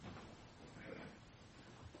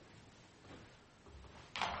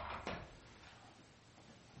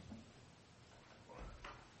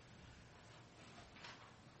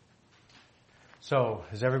So,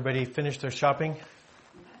 has everybody finished their shopping?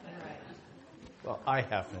 Well, I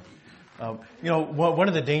haven't. One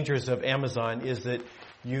of the dangers of Amazon is that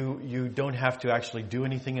you don't have to actually do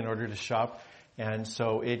anything in order to shop, and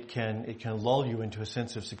so it can lull you into a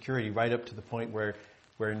sense of security right up to the point where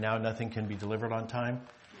now nothing can be delivered on time,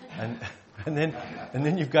 and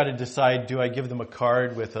then you've got to decide: do I give them a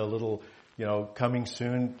card with a little coming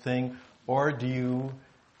soon thing, or do you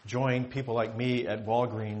join people like me at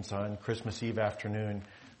Walgreens on Christmas Eve afternoon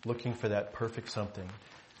looking for that perfect something?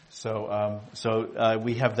 So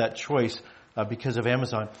we have that choice because of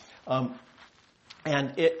Amazon.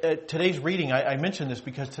 And today's reading, I mentioned this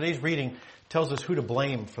because today's reading tells us who to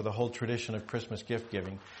blame for the whole tradition of Christmas gift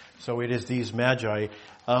giving. So it is these Magi.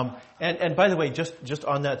 And by the way, just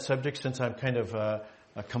on that subject, since I'm kind of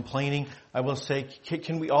complaining, I will say,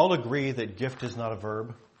 can we all agree that gift is not a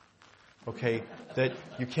verb? Okay, that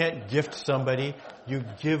you can't gift somebody, you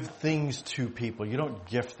give things to people, you don't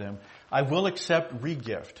gift them. I will accept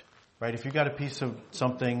regift, right? If you got a piece of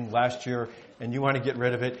something last year and you want to get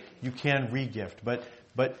rid of it, you can regift.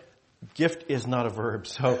 But gift is not a verb,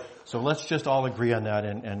 so let's just all agree on that,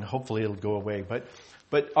 and hopefully it'll go away.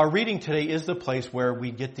 But our reading today is the place where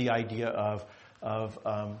we get the idea of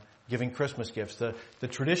giving Christmas gifts. The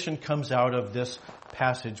tradition comes out of this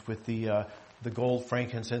passage with the gold,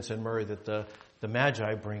 frankincense, and myrrh that the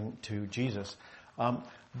Magi bring to Jesus.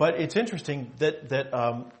 But it's interesting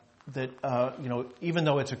that even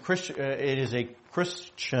though it's it is a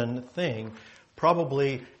Christian thing,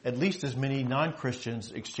 probably at least as many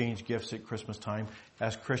non-Christians exchange gifts at Christmas time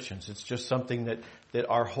as Christians. It's just something that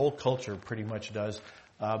our whole culture pretty much does,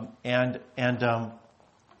 and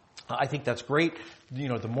I think that's great.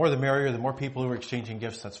 The more the merrier. The more people who are exchanging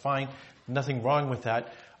gifts, that's fine. Nothing wrong with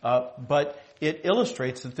that. But it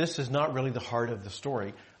illustrates that this is not really the heart of the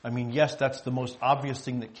story. I mean, yes, that's the most obvious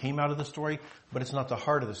thing that came out of the story, but it's not the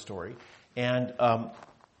heart of the story. And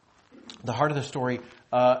the heart of the story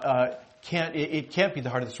can't be the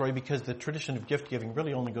heart of the story because the tradition of gift giving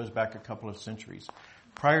really only goes back a couple of centuries.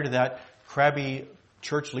 Prior to that, crabby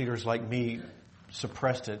church leaders like me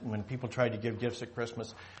suppressed it. When people tried to give gifts at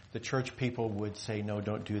Christmas, the church people would say, "No,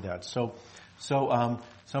 don't do that."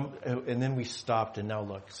 And then we stopped, and now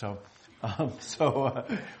look.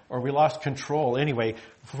 Or we lost control. Anyway,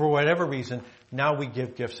 for whatever reason, now we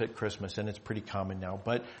give gifts at Christmas, and it's pretty common now.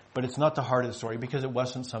 But it's not the heart of the story because it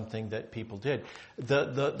wasn't something that people did.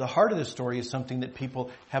 The heart of the story is something that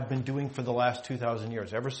people have been doing for the last 2,000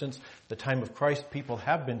 years. Ever since the time of Christ, people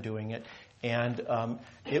have been doing it, and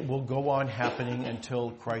it will go on happening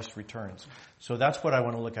until Christ returns. So that's what I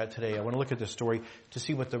want to look at today. I want to look at this story to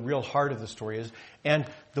see what the real heart of the story is. And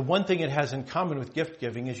the one thing it has in common with gift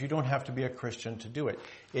giving is you don't have to be a Christian to do it.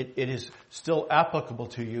 It is still applicable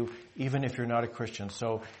to you even if you're not a Christian.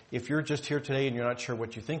 So if you're just here today and you're not sure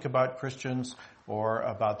what you think about Christians or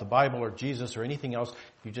about the Bible or Jesus or anything else,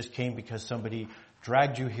 you just came because somebody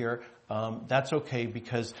dragged you here, that's okay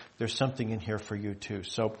because there's something in here for you too.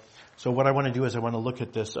 So what I want to do is I want to look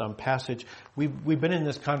at this passage. We've been in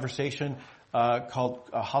this conversation called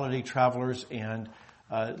Holiday Travelers, and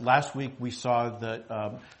last week we saw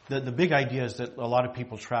that the big idea is that a lot of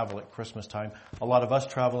people travel at Christmas time. A lot of us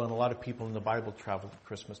travel, and a lot of people in the Bible travel at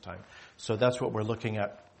Christmas time. So that's what we're looking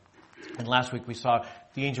at. And last week we saw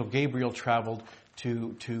the angel Gabriel traveled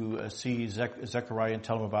to see Zechariah and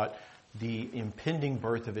tell him about the impending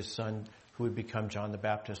birth of his son, who would become John the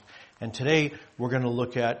Baptist. And today we're going to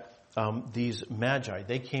look at these Magi.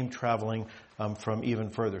 They came traveling from even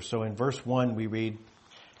further. So in verse 1 we read,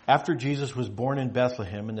 "After Jesus was born in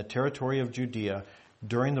Bethlehem in the territory of Judea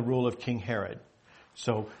during the rule of King Herod."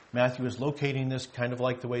 So Matthew is locating this kind of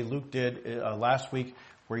like the way Luke did last week,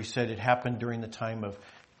 where he said it happened during the time of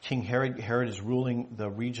King Herod. Herod is ruling the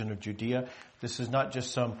region of Judea. This is not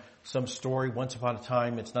just some story once upon a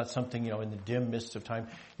time. It's not something, in the dim mists of time.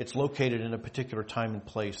 It's located in a particular time and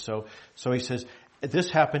place. So he says,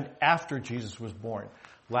 this happened after Jesus was born.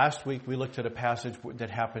 Last week we looked at a passage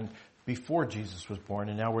that happened before Jesus was born,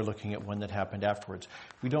 and now we're looking at one that happened afterwards.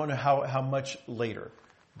 We don't know how much later,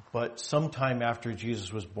 but sometime after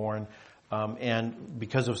Jesus was born, and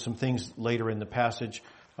because of some things later in the passage,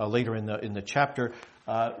 later in the chapter,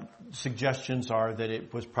 suggestions are that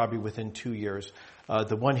it was probably within 2 years.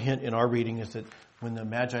 The one hint in our reading is that when the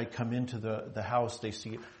Magi come into the house, they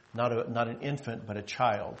see not an infant, but a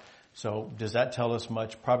child. So does that tell us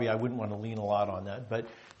much? Probably I wouldn't want to lean a lot on that, but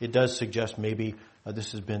it does suggest maybe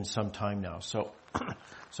this has been some time now. So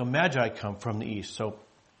Magi come from the east. So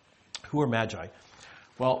who are Magi?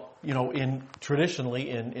 Well, traditionally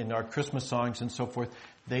in our Christmas songs and so forth,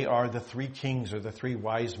 they are the three kings or the three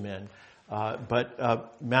wise men.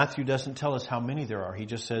 But Matthew doesn't tell us how many there are. He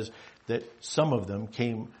just says that some of them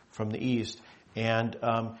came from the east. And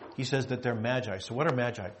he says that they're Magi. So what are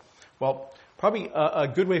Magi? Well, probably a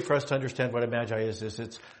good way for us to understand what a Magi is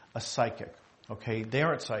it's a psychic. Okay, they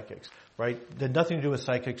aren't psychics, right? They had nothing to do with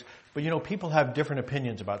psychics. But people have different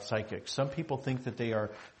opinions about psychics. Some people think that they are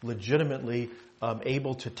legitimately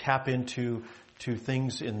able to tap into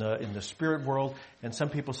things in the spirit world, and some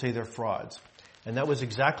people say they're frauds. And that was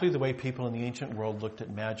exactly the way people in the ancient world looked at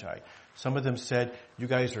Magi. Some of them said, you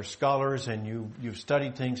guys are scholars and you've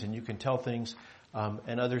studied things and you can tell things,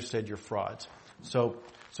 and others said you're frauds. So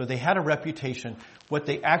they had a reputation. What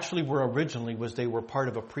they actually were originally was they were part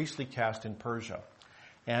of a priestly caste in Persia.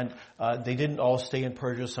 And they didn't all stay in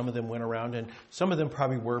Persia. Some of them went around, and some of them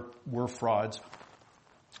probably were frauds.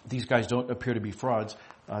 These guys don't appear to be frauds.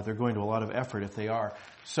 They're going to a lot of effort if they are.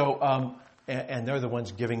 So, and they're the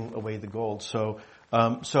ones giving away the gold. So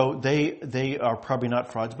they are probably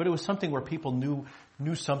not frauds, but it was something where people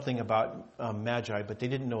knew something about Magi, but they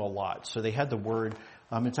didn't know a lot. So they had the word.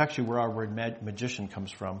 It's actually where our word magician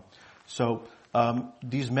comes from. So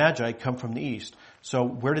these Magi come from the east. So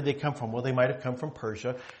where did they come from? Well, they might have come from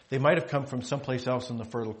Persia. They might have come from someplace else in the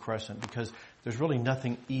Fertile Crescent, because there's really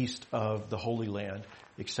nothing east of the Holy Land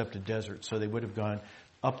except a desert. So they would have gone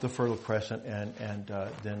up the Fertile Crescent and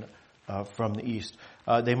then from the east.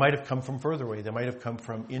 They might have come from further away. They might have come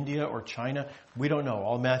from India or China. We don't know.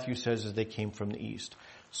 All Matthew says is they came from the east.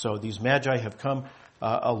 So these Magi have come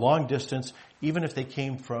a long distance. Even if they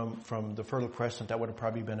came from the Fertile Crescent, that would have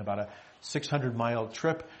probably been about a 600-mile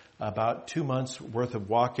trip, about 2 months worth of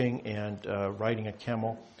walking and riding a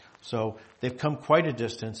camel. So they've come quite a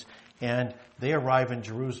distance, and they arrive in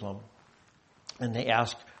Jerusalem, and they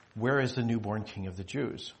ask, where is the newborn King of the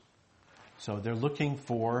Jews? So they're looking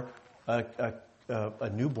for a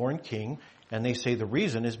newborn king, and they say the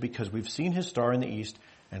reason is because we've seen his star in the east,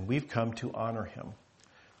 and we've come to honor him.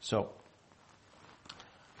 So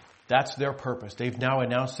that's their purpose. They've now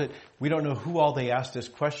announced it. We don't know who all they asked this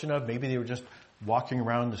question of. Maybe they were just walking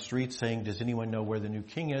around the streets saying, does anyone know where the new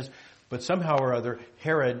king is? But somehow or other,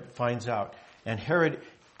 Herod finds out. And Herod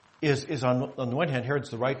is on the one hand,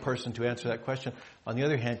 Herod's the right person to answer that question. On the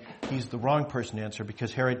other hand, he's the wrong person to answer,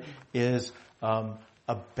 because Herod is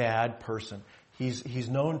a bad person. He's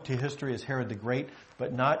known to history as Herod the Great,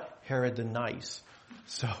 but not Herod the Nice.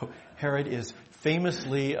 So Herod is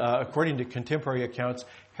famously, according to contemporary accounts,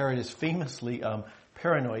 Herod is famously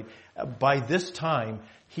paranoid. By this time,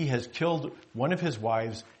 he has killed one of his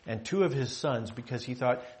wives and 2 of his sons because he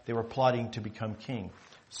thought they were plotting to become king.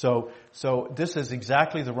 So this is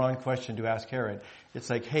exactly the wrong question to ask Herod. It's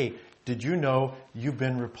like, hey, did you know you've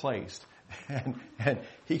been replaced? And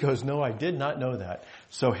he goes, no, I did not know that.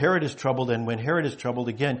 So Herod is troubled, and when Herod is troubled,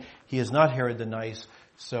 again, he is not Herod the Nice.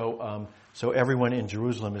 So everyone in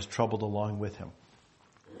Jerusalem is troubled along with him.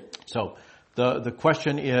 So the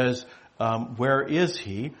question is, where is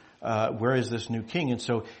he? Where is this new king? And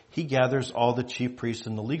so he gathers all the chief priests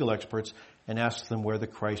and the legal experts and asks them where the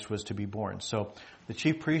Christ was to be born. So the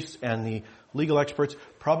chief priests and the legal experts,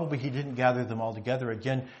 probably he didn't gather them all together.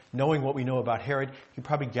 Again, knowing what we know about Herod, he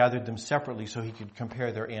probably gathered them separately so he could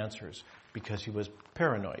compare their answers, because he was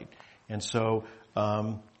paranoid. And so,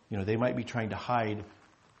 they might be trying to hide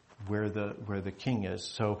where the king is.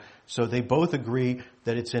 So they both agree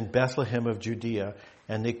that it's in Bethlehem of Judea,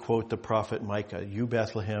 and they quote the prophet Micah, "You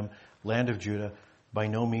Bethlehem, land of Judah, by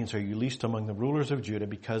no means are you least among the rulers of Judah,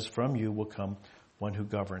 because from you will come one who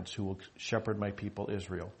governs, who will shepherd my people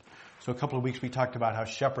Israel." So a couple of weeks we talked about how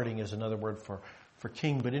shepherding is another word for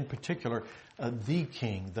king, but in particular, the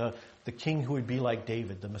king, the king who would be like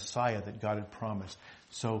David, the Messiah that God had promised.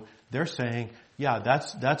 So they're saying, yeah,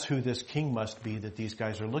 that's who this king must be that these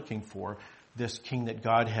guys are looking for, this king that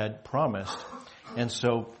God had promised. And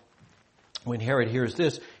so when Herod hears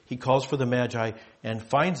this, he calls for the Magi and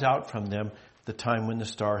finds out from them the time when the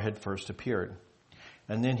star had first appeared.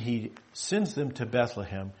 And then he sends them to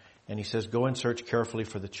Bethlehem, and he says, go and search carefully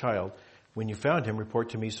for the child. When you found him, report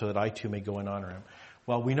to me so that I too may go and honor him.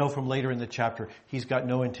 Well, we know from later in the chapter, he's got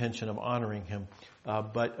no intention of honoring him,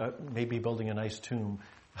 but maybe building a nice tomb,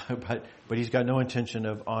 but he's got no intention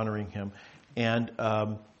of honoring him. And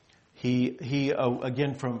he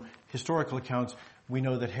again, from historical accounts, we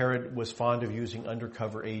know that Herod was fond of using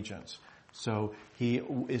undercover agents. So he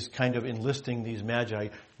is kind of enlisting these Magi,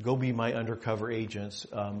 go be my undercover agents,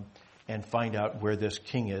 and find out where this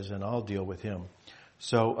king is, and I'll deal with him.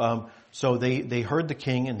 So they heard the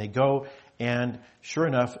king, and they go, and sure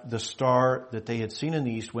enough, the star that they had seen in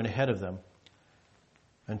the east went ahead of them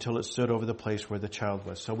until it stood over the place where the child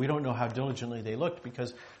was. So we don't know how diligently they looked,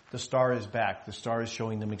 because the star is back. The star is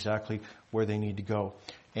showing them exactly where they need to go.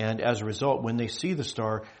 And as a result, when they see the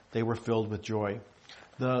star, they were filled with joy.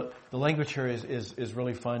 The language here is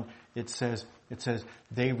really fun. It says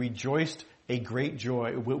they rejoiced a great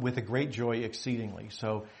joy with a great joy exceedingly.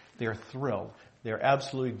 So they are thrilled. They are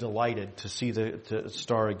absolutely delighted to see the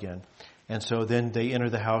star again. And so then they enter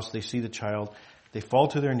the house. They see the child. They fall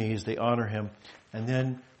to their knees. They honor him. And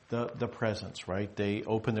then the presents, right? They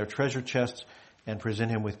open their treasure chests and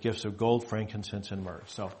present him with gifts of gold, frankincense, and myrrh.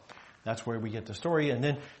 So that's where we get the story. And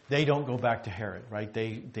then they don't go back to Herod, right?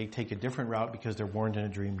 They take a different route because they're warned in a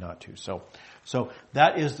dream not to. So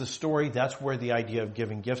that is the story. That's where the idea of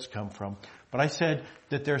giving gifts come from. But I said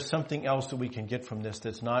that there's something else that we can get from this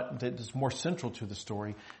that's more central to the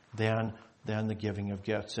story than the giving of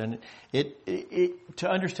gifts. And to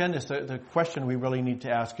understand this, the question we really need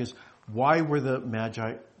to ask is, why were the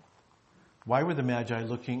Magi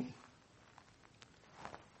looking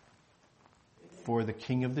for the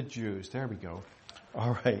King of the Jews? There we go.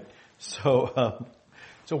 All right. So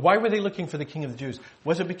why were they looking for the King of the Jews?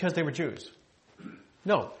 Was it because they were Jews?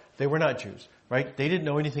 No, they were not Jews, right? They didn't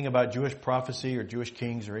know anything about Jewish prophecy or Jewish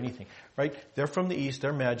kings or anything, right? They're from the East.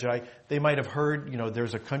 They're Magi. They might have heard,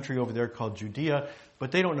 there's a country over there called Judea,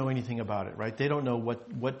 but they don't know anything about it, right? They don't know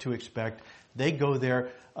what to expect. They go there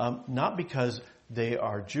not because they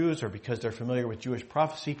are Jews or because they're familiar with Jewish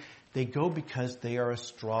prophecy. They go because they are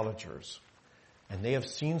astrologers. And they have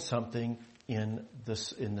seen something in the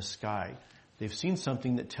sky. They've seen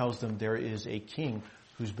something that tells them there is a king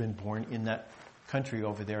who's been born in that country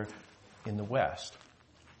over there in the West.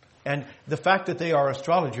 And the fact that they are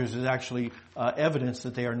astrologers is actually evidence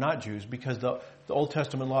that they are not Jews, because the Old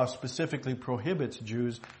Testament law specifically prohibits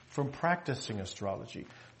Jews from practicing astrology.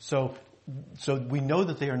 So we know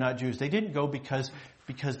that they are not Jews. They didn't go because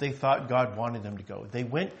they thought God wanted them to go. They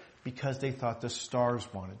went because they thought the stars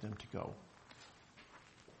wanted them to go.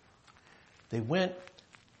 They went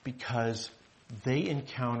because they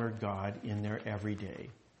encountered God in their everyday,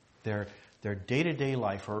 their day-to-day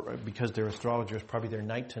life, or because they're astrologers, probably their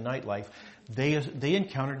night-to-night life. They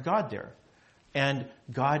encountered God there. And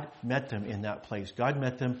God met them in that place. God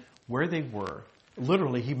met them where they were.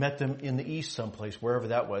 Literally, He met them in the East someplace, wherever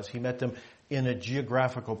that was. He met them in a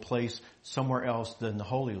geographical place somewhere else than the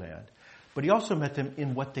Holy Land. But He also met them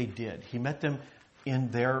in what they did. He met them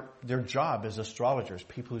in their job as astrologers,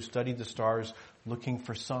 people who studied the stars looking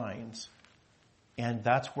for signs. And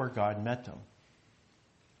that's where God met them.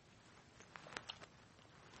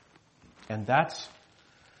 And that's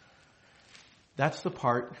the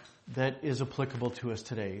part that is applicable to us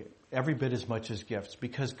today, every bit as much as gifts,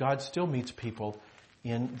 because God still meets people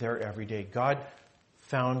in their everyday. God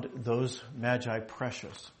found those Magi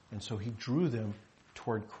precious, and so He drew them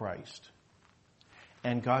toward Christ.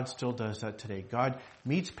 And God still does that today. God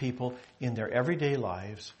meets people in their everyday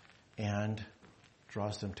lives and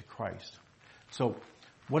draws them to Christ. So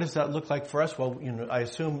what does that look like for us? Well, I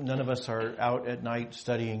assume none of us are out at night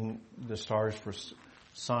studying the stars for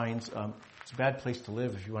signs. It's a bad place to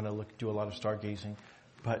live if you want to do a lot of stargazing,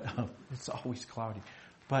 but it's always cloudy.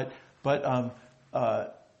 But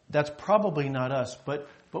that's probably not us. But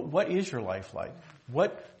what is your life like?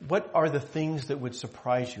 What are the things that would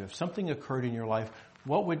surprise you? If something occurred in your life,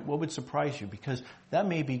 what would surprise you? Because that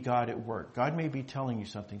may be God at work. God may be telling you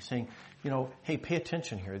something, saying, hey, pay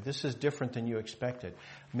attention here. This is different than you expected.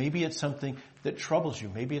 Maybe it's something that troubles you.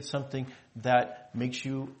 Maybe it's something that makes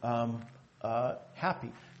you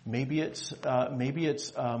happy. Maybe it's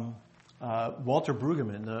Walter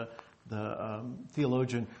Brueggemann, the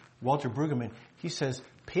theologian Walter Brueggemann. He says,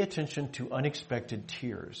 pay attention to unexpected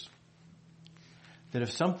tears. That if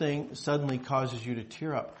something suddenly causes you to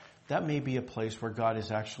tear up, that may be a place where God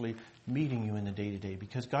is actually meeting you in the day-to-day,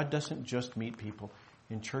 because God doesn't just meet people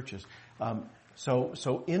in churches.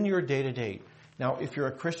 So in your day-to-day, now if you're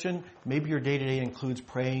a Christian, maybe your day-to-day includes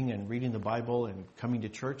praying and reading the Bible and coming to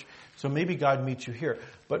church. So maybe God meets you here.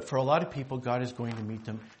 But for a lot of people, God is going to meet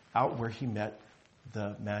them out where He met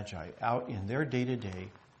the Magi, out in their day-to-day,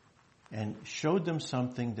 and showed them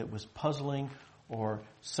something that was puzzling or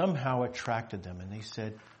somehow attracted them. And they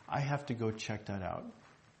said, I have to go check that out.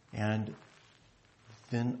 And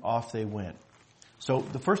then off they went. So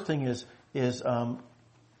the first thing is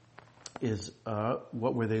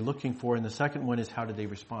what were they looking for? And the second one is, how did they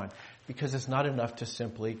respond? Because it's not enough to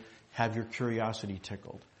simply have your curiosity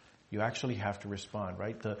tickled. You actually have to respond,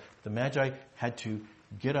 right? The Magi had to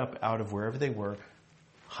get up out of wherever they were,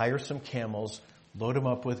 hire some camels, load them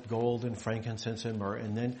up with gold and frankincense and myrrh,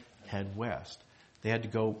 and then head west. They had to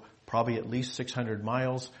go probably at least 600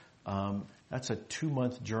 miles. That's a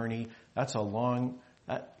 2-month journey. That's a long...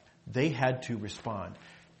 they had to respond.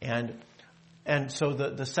 And so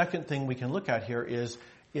the second thing we can look at here is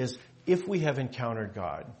if we have encountered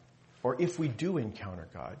God, or if we do encounter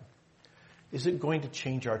God, is it going to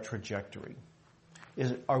change our trajectory?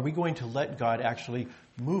 Are we going to let God actually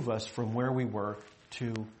move us from where we were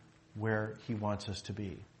to where he wants us to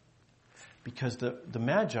be? Because the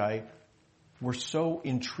Magi were so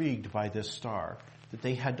intrigued by this star that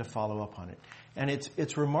they had to follow up on it. And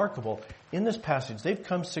it's remarkable. In this passage, they've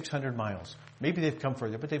come 600 miles. Maybe they've come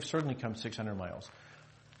further, but they've certainly come 600 miles.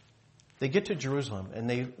 They get to Jerusalem and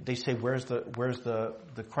they say, where's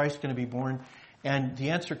the Christ going to be born? And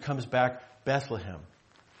the answer comes back, Bethlehem.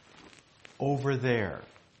 Over there.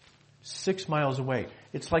 6 miles away.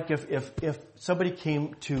 It's like if somebody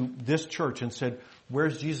came to this church and said,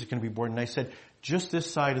 where's Jesus going to be born? And I said, just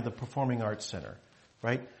this side of the Performing Arts Center.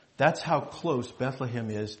 Right? That's how close Bethlehem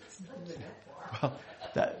is. Well,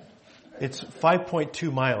 it's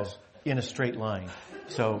 5.2 miles in a straight line.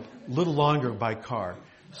 So a little longer by car.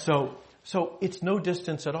 So it's no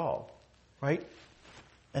distance at all. Right?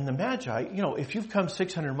 And the Magi, if you've come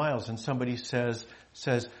 600 miles and somebody says,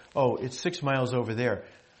 oh, it's 6 miles over there,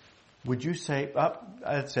 would you say,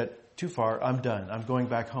 that's it, too far, I'm done, I'm going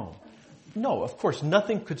back home? No, of course,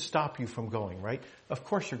 nothing could stop you from going, right? Of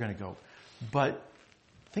course you're going to go. But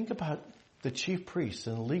think about the chief priests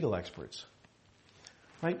and the legal experts,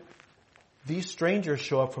 right? These strangers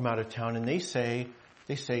show up from out of town and they say,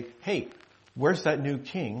 hey, where's that new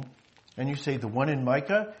king? And you say, the one in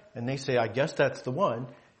Micah? And they say, I guess that's the one.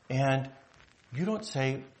 And you don't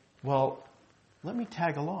say, well, let me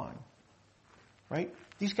tag along, right?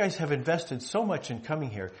 These guys have invested so much in coming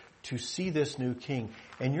here to see this new king,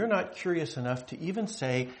 and you're not curious enough to even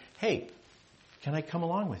say, hey, can I come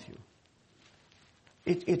along with you?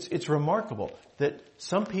 It's remarkable that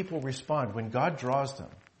some people respond when God draws them.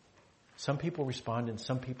 Some people respond and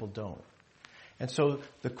some people don't. And so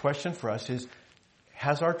the question for us is,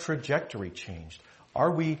 has our trajectory changed?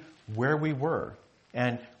 Are we where we were?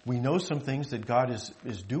 And we know some things that God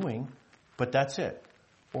is doing, but that's it.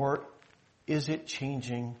 Or is it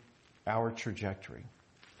changing our trajectory?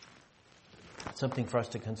 Something for us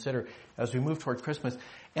to consider as we move toward Christmas.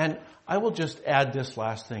 And I will just add this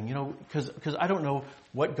last thing, because I don't know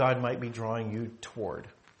what God might be drawing you toward,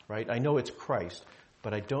 right? I know it's Christ,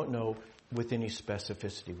 but I don't know with any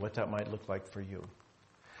specificity what that might look like for you.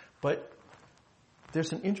 But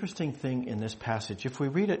there's an interesting thing in this passage. If we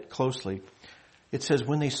read it closely, it says,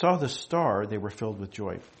 when they saw the star, they were filled with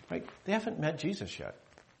joy. Right? They haven't met Jesus yet.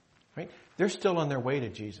 Right? They're still on their way to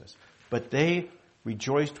Jesus. But they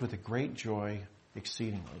rejoiced with a great joy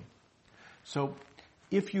exceedingly. So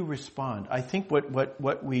if you respond, I think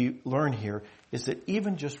what we learn here is that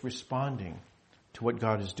even just responding to what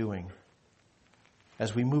God is doing,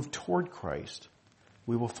 as we move toward Christ,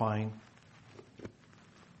 we will find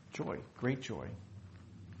joy, great joy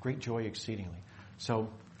exceedingly. So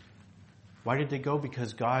why did they go?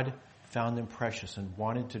 Because God found them precious and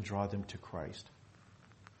wanted to draw them to Christ.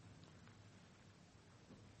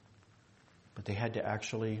 But they had to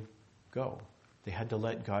actually go. They had to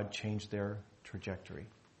let God change their trajectory.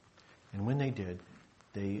 And when they did,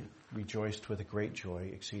 they rejoiced with a great joy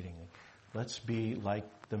exceedingly. Let's be like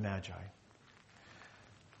the Magi.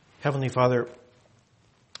 Heavenly Father,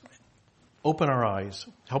 open our eyes.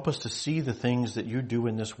 Help us to see the things that you do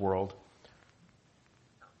in this world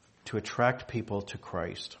to attract people to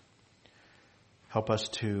Christ. Help us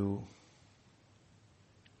to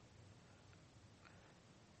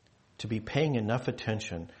be paying enough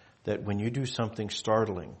attention that when you do something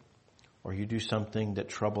startling or you do something that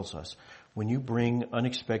troubles us, when you bring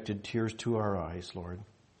unexpected tears to our eyes, Lord,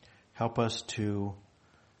 help us to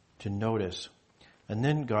notice. And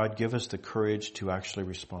then, God, give us the courage to actually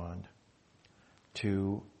respond,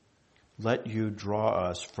 to let you draw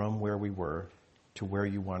us from where we were to where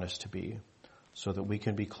you want us to be, so that we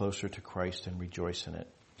can be closer to Christ and rejoice in it.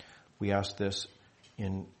 We ask this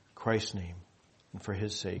in Christ's name and for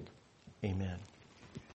his sake. Amen.